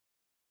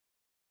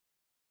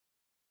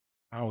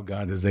Our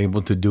God is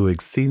able to do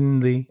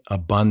exceedingly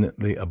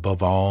abundantly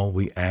above all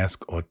we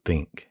ask or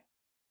think.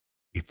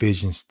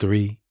 Ephesians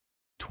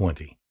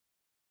 3:20.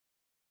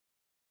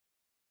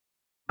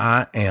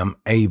 I am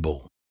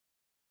able.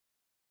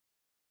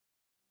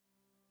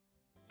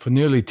 For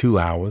nearly 2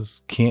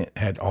 hours, Kent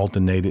had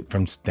alternated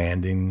from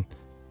standing,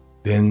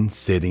 then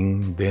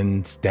sitting,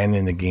 then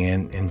standing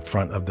again in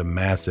front of the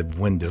massive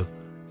window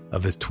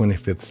of his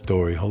 25th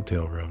story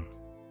hotel room.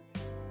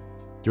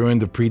 During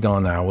the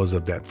pre-dawn hours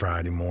of that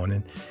Friday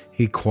morning,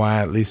 he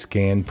quietly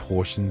scanned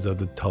portions of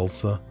the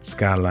Tulsa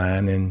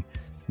skyline and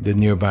the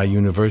nearby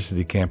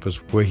university campus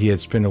where he had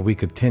spent a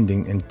week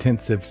attending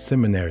intensive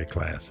seminary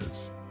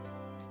classes.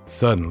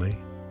 Suddenly,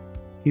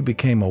 he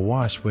became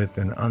awash with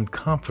an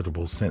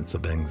uncomfortable sense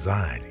of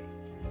anxiety.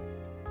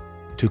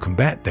 To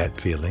combat that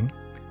feeling,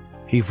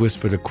 he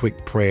whispered a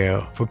quick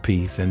prayer for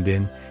peace and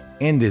then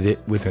ended it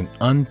with an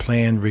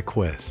unplanned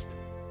request.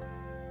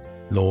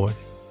 Lord,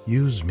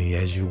 use me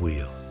as you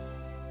will.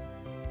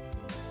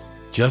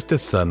 Just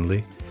as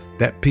suddenly,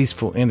 that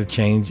peaceful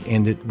interchange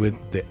ended with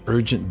the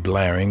urgent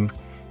blaring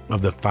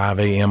of the 5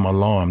 a.m.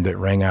 alarm that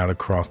rang out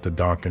across the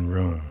darkened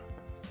room.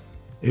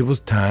 It was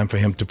time for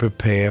him to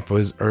prepare for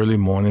his early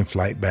morning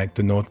flight back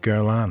to North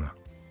Carolina.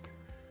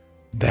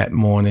 That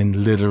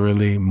morning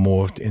literally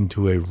morphed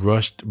into a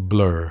rushed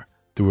blur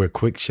through a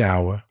quick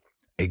shower,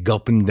 a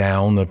gulping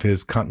down of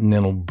his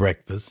continental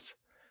breakfast,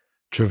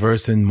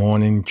 traversing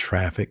morning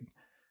traffic,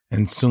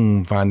 and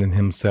soon finding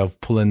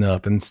himself pulling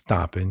up and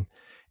stopping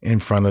in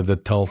front of the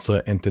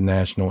Tulsa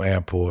International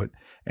Airport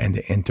and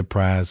the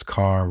Enterprise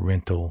car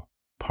rental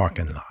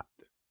parking lot.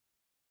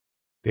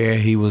 There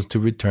he was to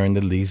return the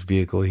leased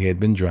vehicle he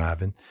had been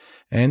driving,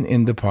 and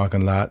in the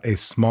parking lot, a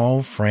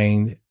small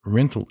framed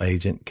rental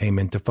agent came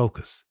into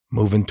focus,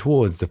 moving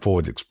towards the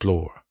Ford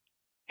Explorer.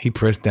 He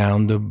pressed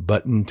down the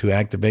button to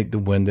activate the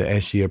window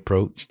as she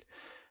approached.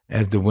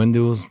 As the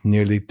window was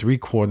nearly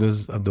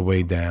 3/4 of the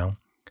way down,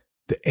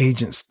 the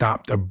agent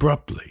stopped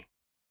abruptly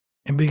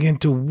and began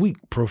to weep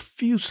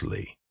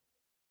profusely,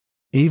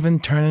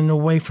 even turning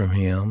away from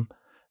him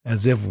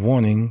as if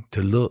wanting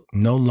to look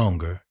no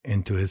longer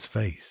into his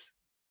face.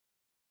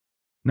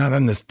 Not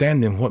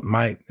understanding what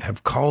might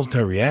have caused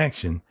her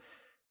reaction,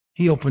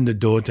 he opened the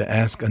door to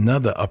ask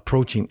another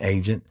approaching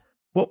agent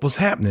what was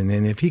happening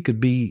and if he could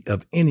be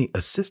of any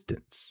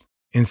assistance.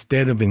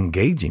 Instead of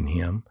engaging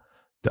him,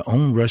 the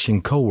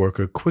onrushing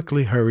coworker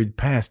quickly hurried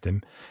past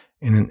him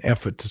in an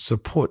effort to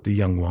support the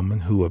young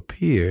woman who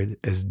appeared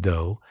as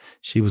though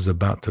she was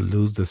about to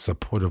lose the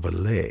support of her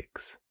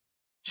legs.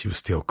 She was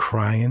still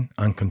crying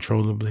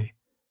uncontrollably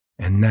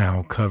and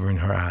now covering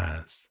her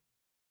eyes.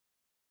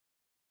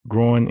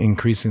 Growing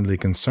increasingly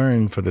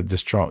concerned for the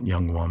distraught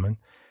young woman,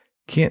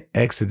 Kent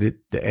exited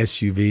the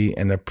SUV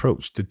and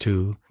approached the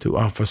two to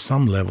offer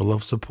some level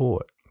of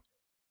support.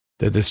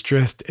 The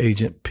distressed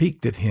agent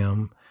peeked at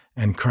him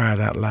and cried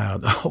out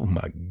loud, "Oh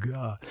my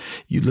God,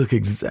 you look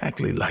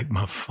exactly like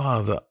my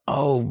father.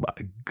 Oh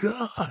my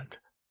God."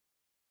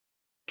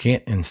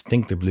 Kent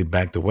instinctively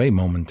backed away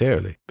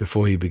momentarily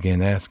before he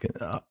began asking,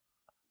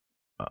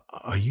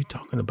 "Are you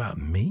talking about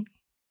me?"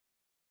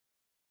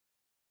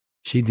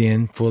 She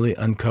then fully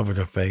uncovered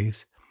her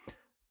face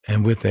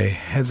and with a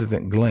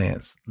hesitant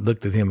glance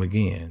looked at him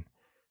again,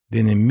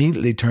 then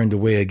immediately turned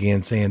away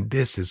again saying,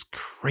 "This is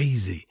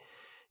crazy.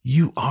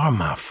 You are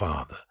my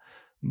father."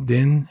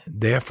 Then,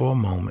 there for a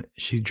moment,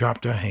 she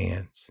dropped her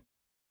hands,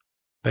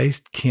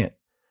 faced Kent,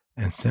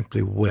 and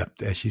simply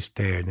wept as she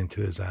stared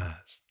into his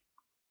eyes.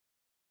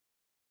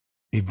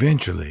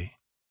 Eventually,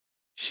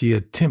 she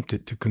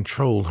attempted to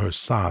control her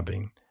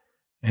sobbing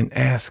and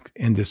asked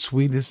in the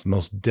sweetest,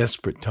 most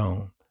desperate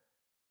tone,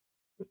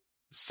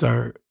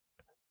 "Sir,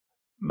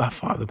 my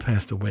father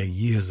passed away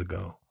years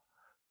ago.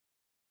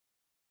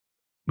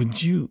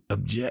 Would you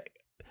object?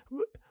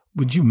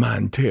 Would you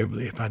mind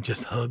terribly if I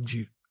just hugged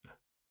you?"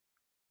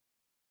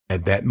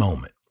 At that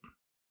moment,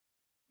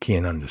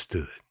 Ken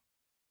understood.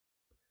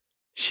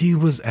 She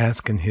was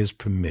asking his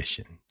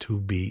permission to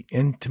be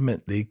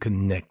intimately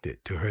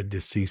connected to her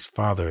deceased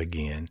father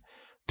again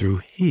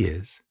through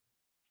his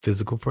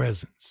physical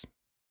presence.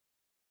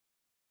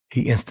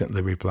 He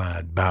instantly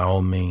replied, "By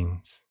all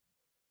means,"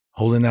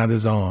 holding out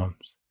his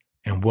arms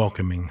and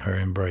welcoming her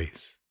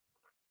embrace.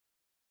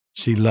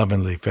 She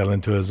lovingly fell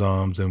into his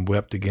arms and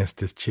wept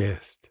against his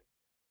chest.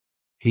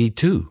 He,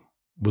 too,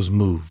 was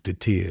moved to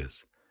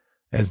tears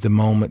as the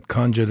moment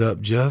conjured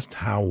up just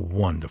how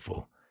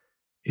wonderful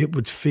it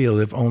would feel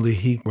if only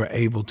he were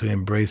able to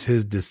embrace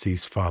his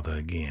deceased father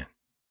again.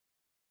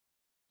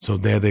 So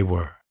there they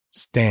were,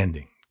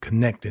 standing,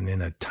 connecting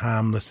in a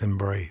timeless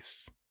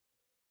embrace.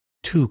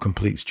 Two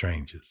complete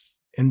strangers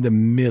in the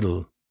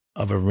middle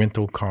of a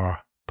rental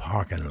car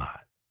parking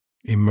lot,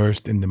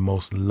 immersed in the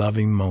most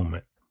loving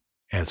moment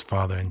as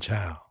father and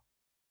child.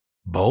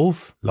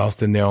 Both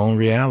lost in their own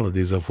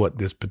realities of what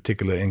this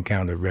particular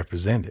encounter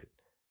represented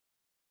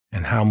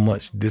and how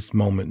much this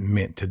moment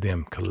meant to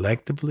them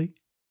collectively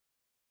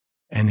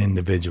and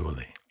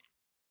individually.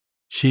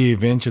 She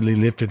eventually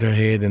lifted her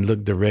head and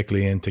looked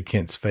directly into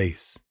Kent's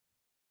face,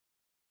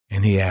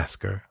 and he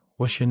asked her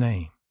 "What's your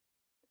name?"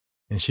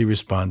 And she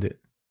responded,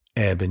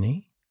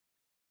 "Ebony."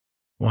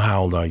 "Well,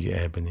 how old are you,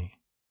 Ebony?"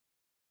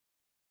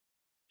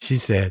 She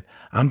said,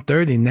 "I'm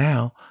 30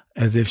 now,"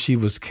 as if she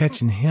was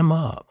catching him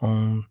up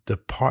on the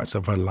parts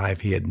of her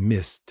life he had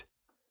missed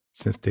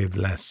since they've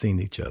last seen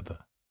each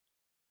other.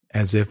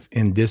 As if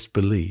in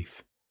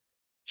disbelief,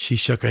 she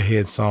shook her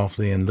head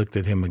softly and looked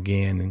at him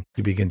again, and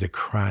he began to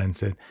cry and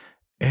said,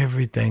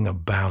 "Everything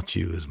about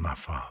you is my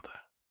father."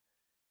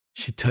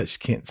 She touched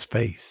Kent's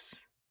face.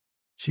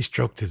 She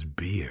stroked his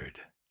beard.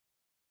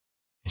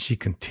 And she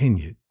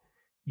continued,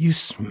 "You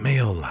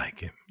smell like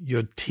him.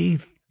 Your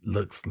teeth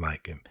looks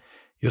like him.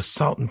 Your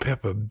salt and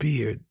pepper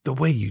beard, the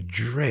way you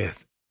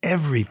dress,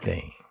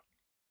 everything.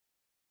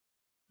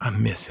 I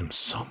miss him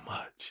so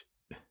much."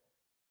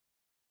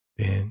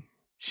 Then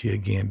she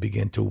again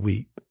began to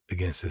weep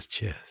against his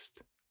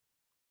chest.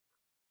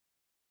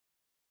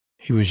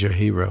 "He was your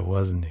hero,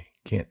 wasn't he?"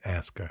 Kent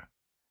asked her.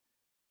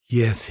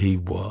 "Yes, he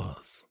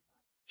was,"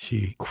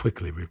 she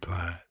quickly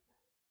replied.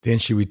 Then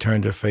she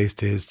returned her face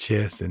to his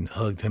chest and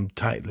hugged him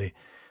tightly,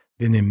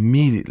 then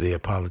immediately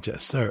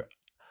apologized. "Sir,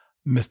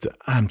 Mister,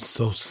 I'm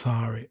so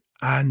sorry.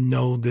 I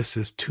know this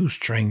is too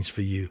strange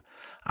for you.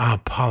 I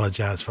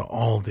apologize for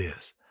all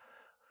this.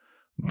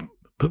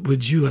 But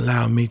would you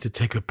allow me to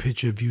take a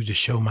picture of you to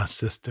show my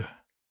sister?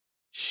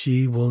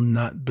 She will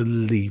not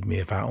believe me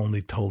if I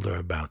only told her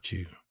about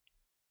you."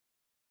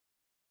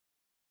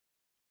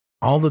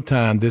 All the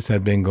time this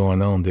had been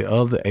going on, the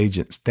other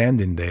agent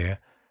standing there,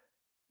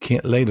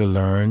 Kent later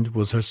learned,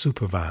 was her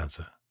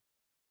supervisor,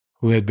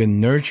 who had been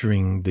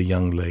nurturing the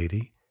young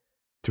lady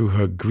through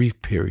her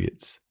grief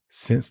periods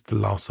since the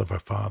loss of her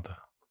father.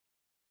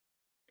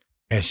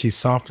 As she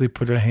softly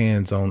put her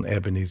hands on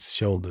Ebony's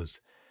shoulders,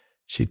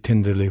 she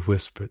tenderly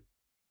whispered,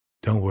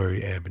 "Don't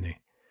worry,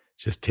 Ebony.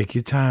 Just take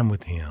your time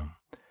with him,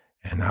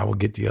 and I will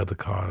get the other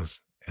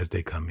cars as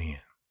they come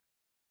in."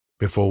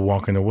 Before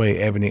walking away,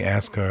 Ebony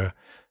asked her,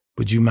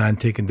 "Would you mind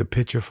taking the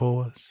picture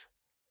for us?"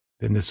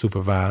 Then the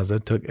supervisor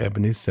took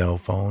Ebony's cell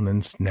phone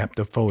and snapped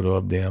a photo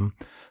of them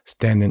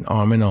standing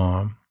arm in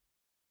arm,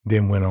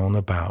 then went on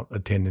about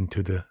attending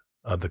to the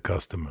other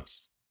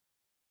customers.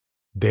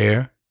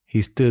 There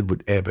he stood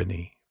with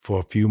Ebony for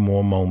a few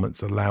more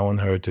moments, allowing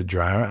her to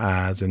dry her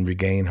eyes and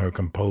regain her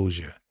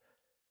composure.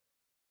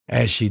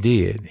 As she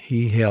did,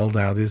 he held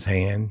out his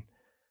hand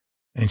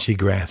and she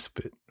grasped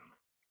it.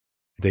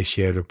 They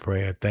shared a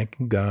prayer,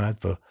 thanking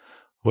God for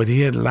what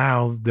he had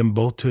allowed them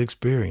both to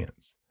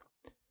experience.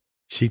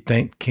 She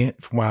thanked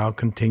Kent while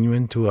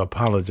continuing to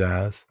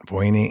apologize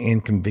for any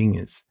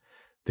inconvenience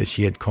that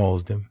she had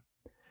caused him,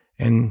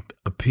 and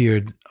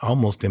appeared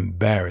almost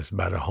embarrassed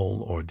by the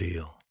whole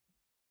ordeal.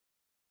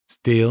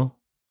 Still,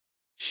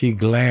 she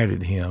glared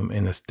at him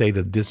in a state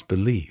of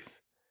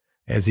disbelief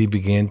as he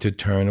began to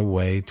turn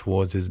away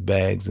towards his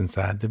bags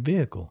inside the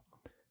vehicle.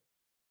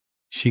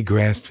 She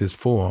grasped his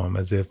forearm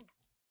as if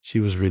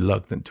she was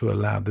reluctant to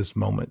allow this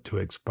moment to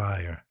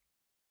expire.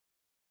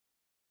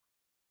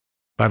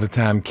 By the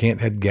time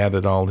Kent had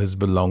gathered all his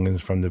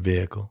belongings from the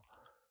vehicle,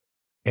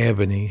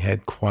 Ebony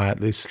had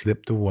quietly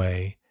slipped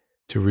away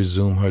to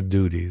resume her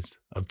duties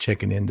of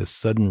checking in the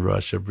sudden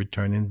rush of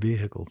returning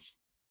vehicles.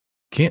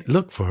 Kent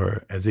looked for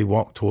her as he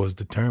walked towards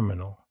the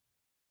terminal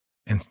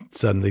and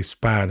suddenly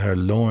spied her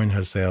lowering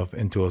herself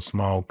into a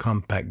small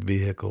compact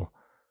vehicle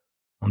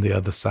on the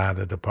other side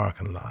of the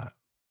parking lot.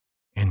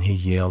 And he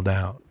yelled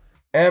out,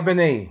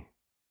 "Ebony!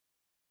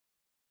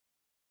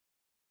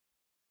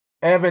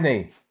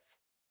 Ebony!"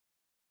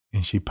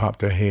 And she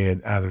popped her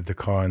head out of the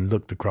car and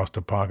looked across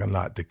the parking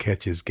lot to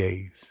catch his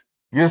gaze.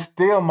 "You're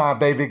still my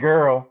baby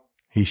girl,"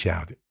 he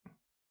shouted.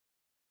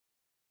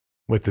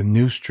 With a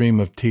new stream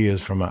of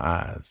tears from her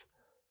eyes,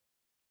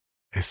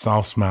 a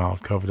soft smile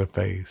covered her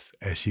face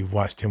as she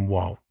watched him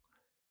walk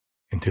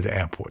into the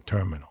airport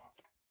terminal.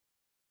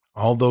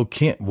 Although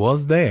Kent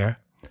was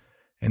there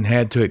and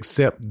had to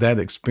accept that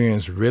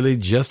experience really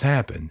just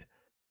happened,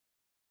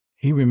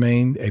 he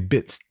remained a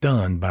bit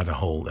stunned by the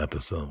whole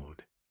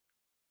episode.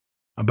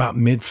 About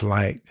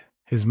mid-flight,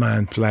 his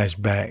mind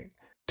flashed back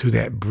to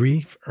that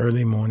brief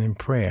early morning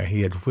prayer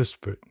he had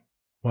whispered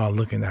while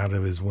looking out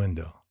of his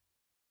window.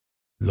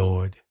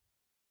 "Lord,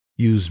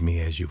 use me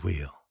as you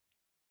will."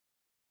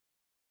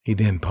 He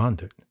then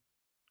pondered,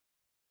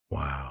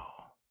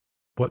 wow,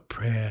 what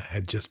prayer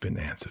had just been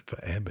answered for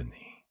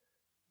Ebony?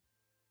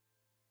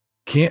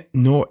 Kent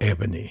nor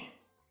Ebony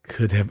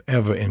could have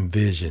ever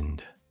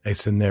envisioned a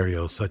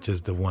scenario such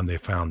as the one they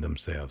found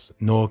themselves,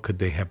 nor could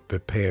they have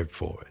prepared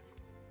for it.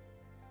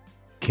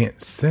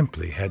 Kent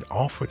simply had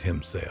offered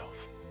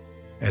himself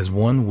as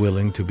one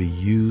willing to be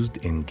used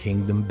in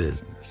kingdom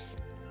business.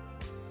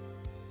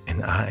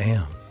 And I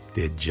Am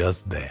did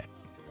just that.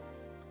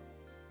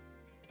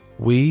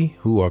 We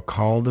who are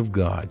called of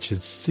God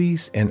should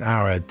cease in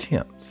our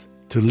attempts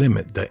to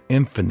limit the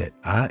infinite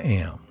I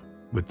Am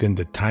within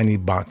the tiny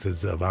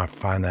boxes of our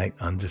finite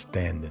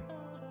understanding.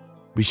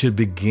 We should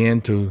begin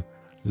to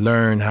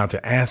learn how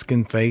to ask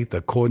in faith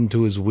according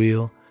to his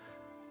will,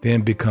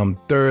 then become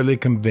thoroughly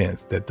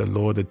convinced that the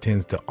Lord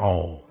attends to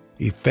all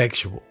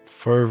effectual,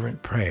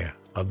 fervent prayer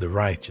of the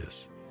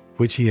righteous,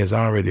 which he has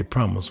already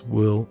promised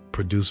will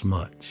produce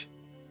much.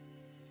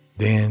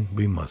 Then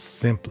we must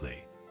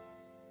simply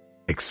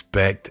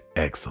expect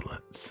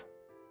excellence.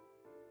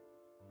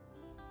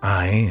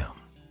 I am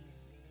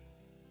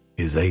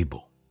is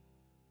able.